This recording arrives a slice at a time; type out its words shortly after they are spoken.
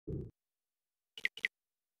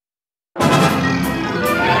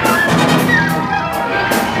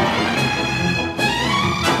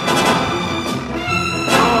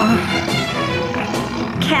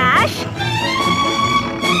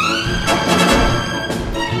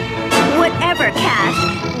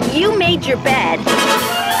made your bed.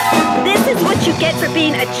 This is what you get for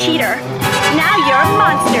being a cheater. Now you're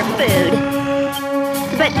monster food.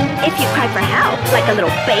 But if you cry for help, like a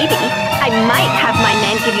little baby, I might have my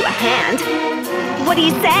men give you a hand. What do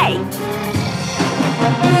you say?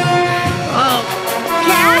 Oh.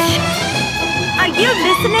 Cash? Are you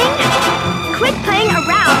listening? Quit playing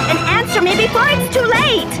around and answer me before it's too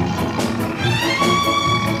late!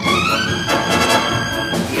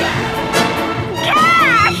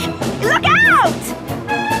 Cash! Look out!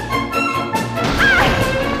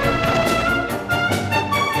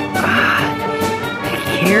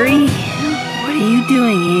 Carrie? What are you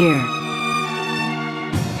doing here?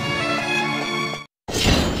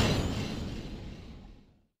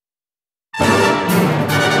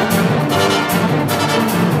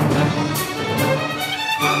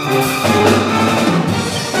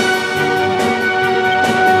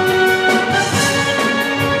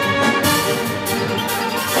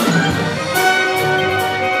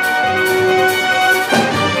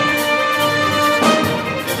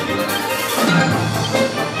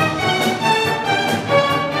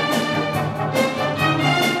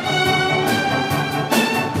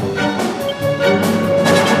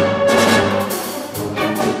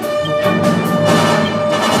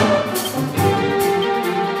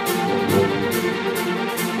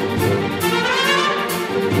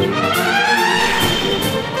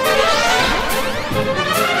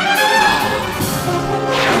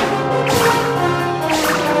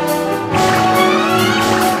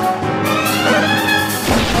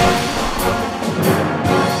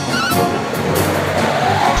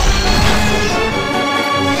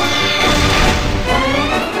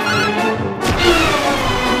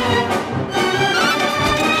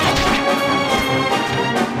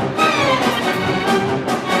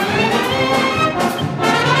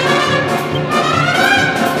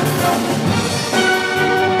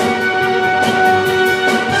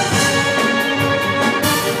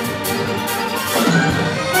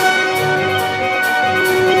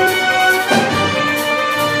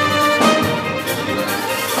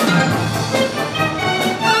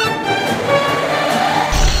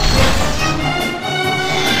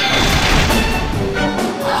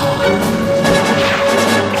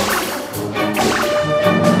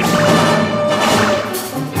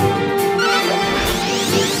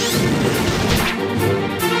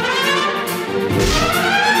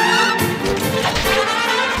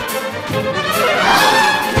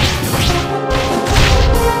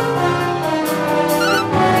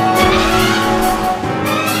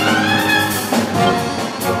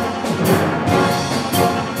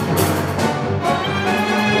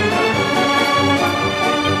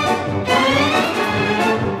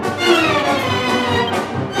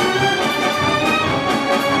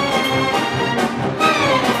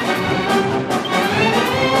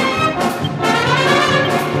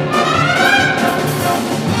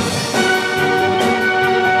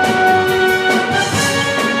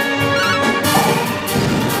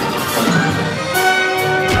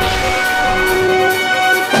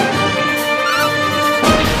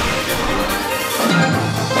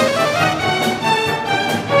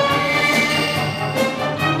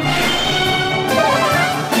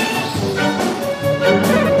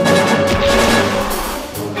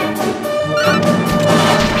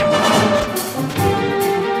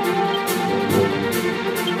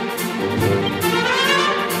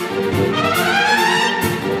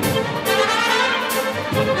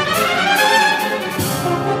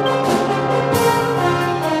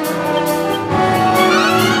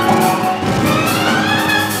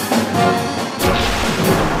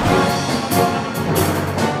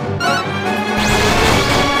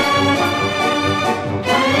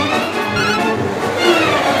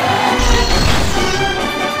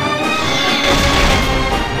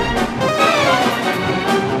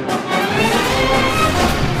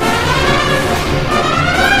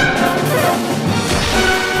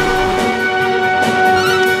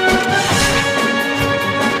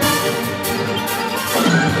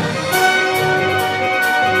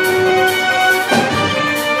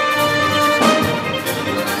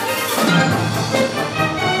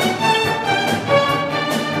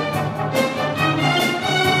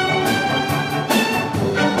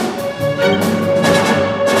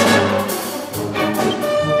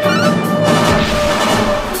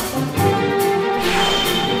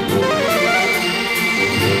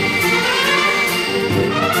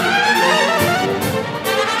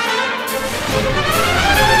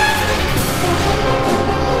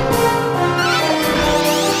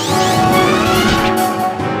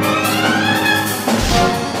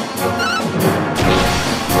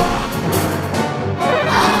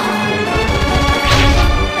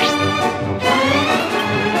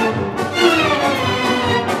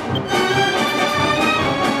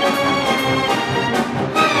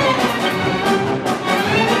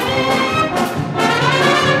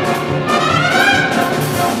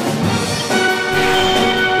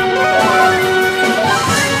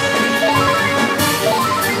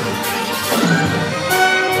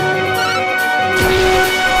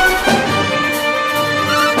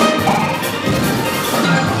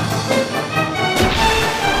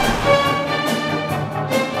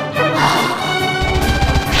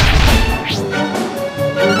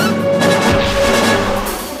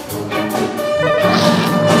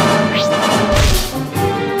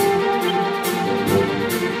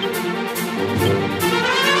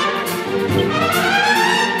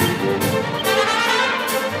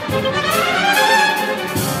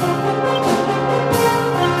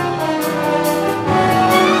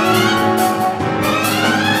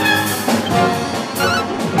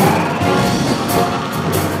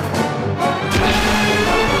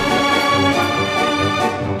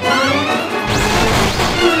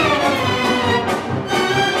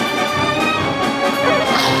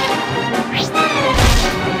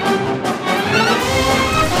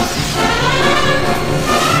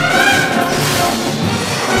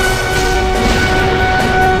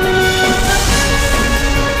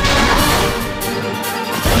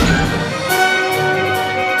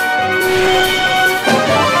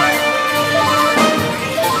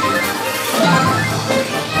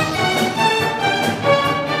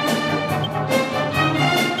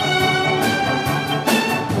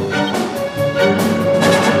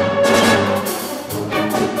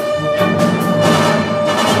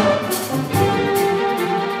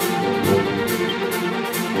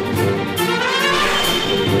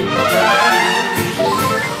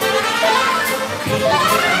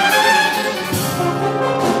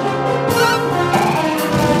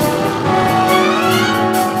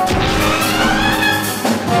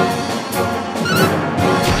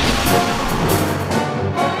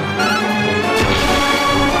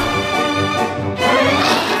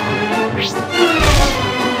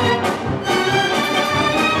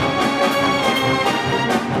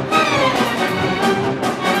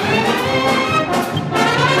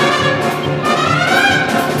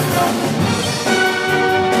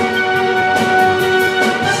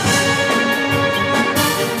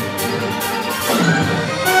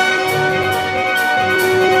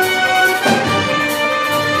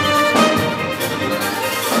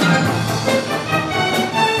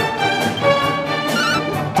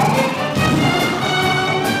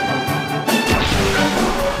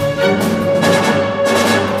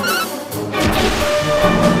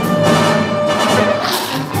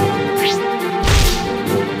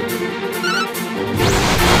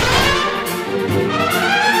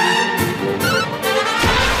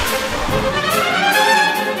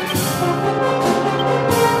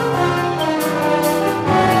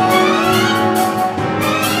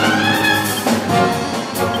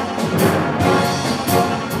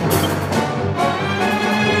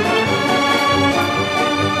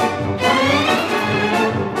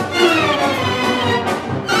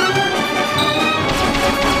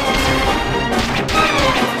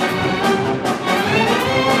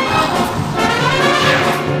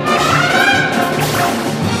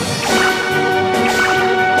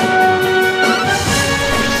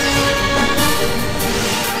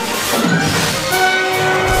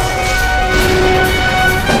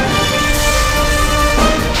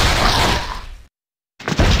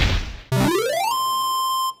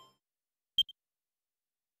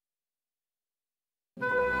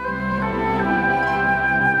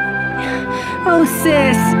 Oh,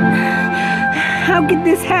 sis. How could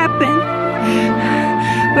this happen?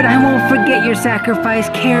 But I won't forget your sacrifice,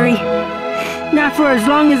 Carrie. Not for as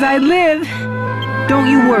long as I live. Don't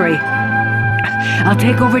you worry. I'll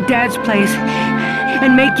take over Dad's place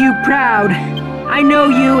and make you proud. I know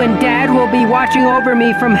you and Dad will be watching over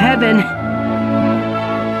me from heaven.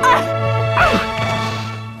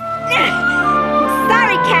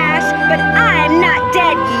 Sorry, Cash, but I'm not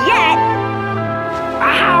dead yet.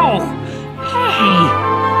 Ow! Hey!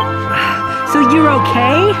 So you're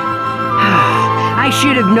okay? I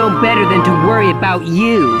should have known better than to worry about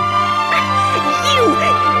you. You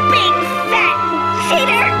big fat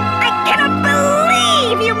cheater! I cannot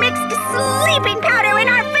believe you mixed sleeping powder in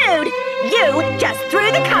our food! You just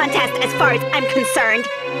threw the contest as far as I'm concerned.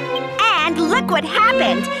 And look what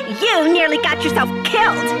happened! You nearly got yourself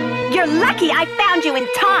killed! You're lucky I found you in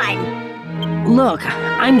time! Look,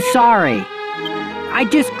 I'm sorry. I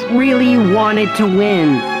just really wanted to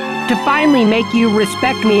win. To finally make you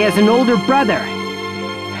respect me as an older brother.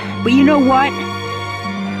 But you know what?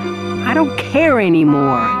 I don't care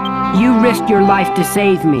anymore. You risked your life to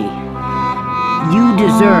save me. You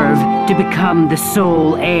deserve to become the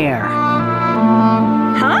sole heir.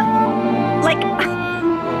 Huh? Like,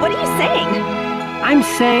 what are you saying? I'm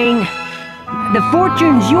saying the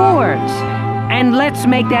fortune's yours. And let's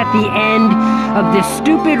make that the end of this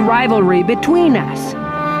stupid rivalry between us.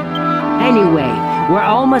 Anyway, we're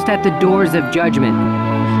almost at the doors of judgment.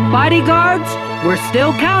 Bodyguards, we're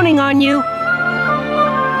still counting on you.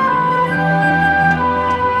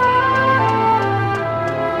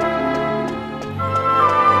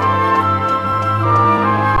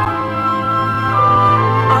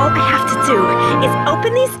 All I have to do is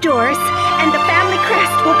open these doors, and the family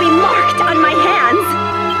crest will be marked on my hands.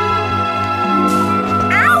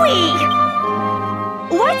 Owie!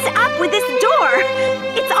 What's up with this door?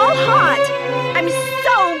 It's all hot. I'm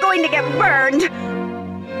so going to get burned.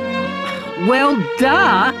 Well,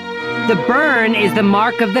 duh! The burn is the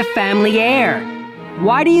mark of the family heir.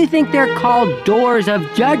 Why do you think they're called doors of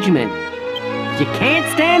judgment? You can't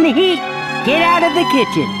stand the heat. Get out of the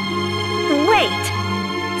kitchen. Wait.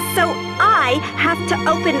 So I have to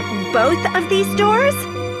open both of these doors?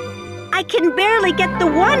 I can barely get the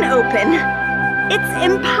one open. It's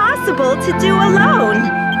impossible to do alone.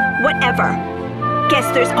 Whatever.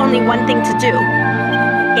 Guess there's only one thing to do.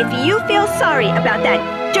 If you feel sorry about that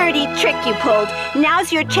dirty trick you pulled,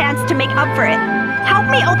 now's your chance to make up for it. Help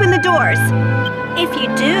me open the doors. If you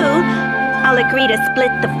do, I'll agree to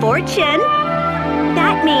split the fortune.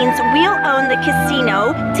 That means we'll own the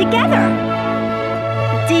casino together.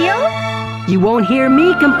 Deal? You won't hear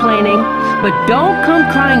me complaining, but don't come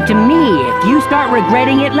crying to me if you start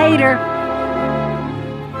regretting it later.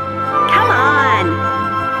 Come on.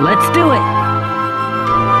 Let's do it.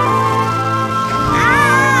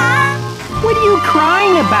 What are you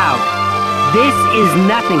crying about? This is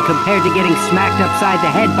nothing compared to getting smacked upside the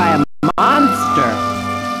head by a monster.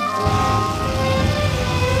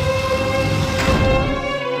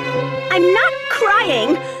 I'm not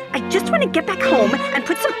crying. I just want to get back home and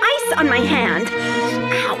put some ice on my hand.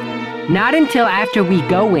 Ow. Not until after we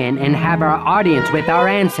go in and have our audience with our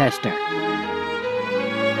ancestor.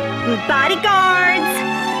 Bodyguards,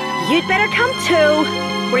 you'd better come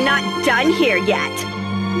too. We're not done here yet.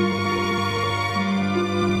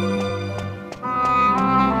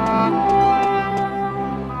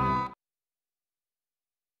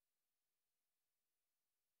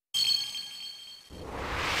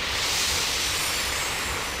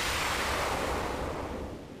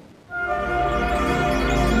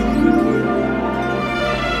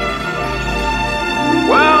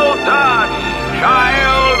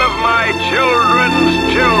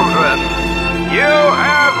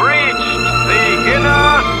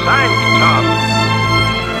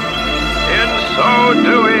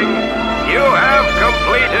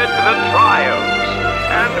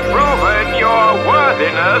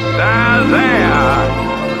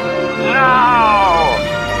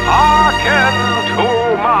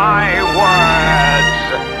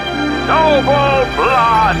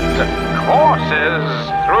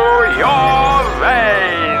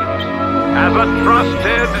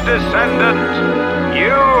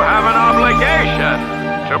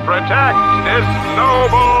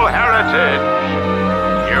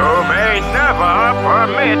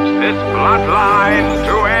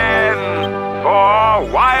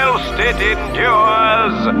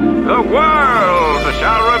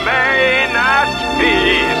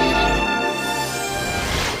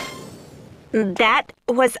 That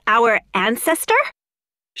was our ancestor?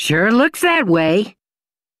 Sure looks that way.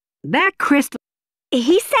 That crystal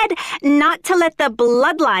He said not to let the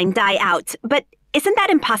bloodline die out, but isn't that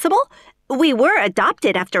impossible? We were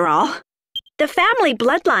adopted, after all. The family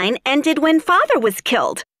bloodline ended when Father was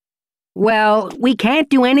killed. Well, we can't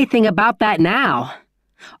do anything about that now.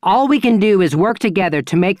 All we can do is work together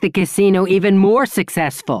to make the casino even more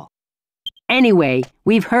successful. Anyway,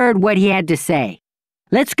 we've heard what he had to say.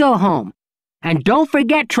 Let's go home. And don't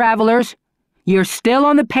forget, travelers, you're still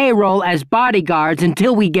on the payroll as bodyguards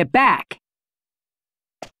until we get back.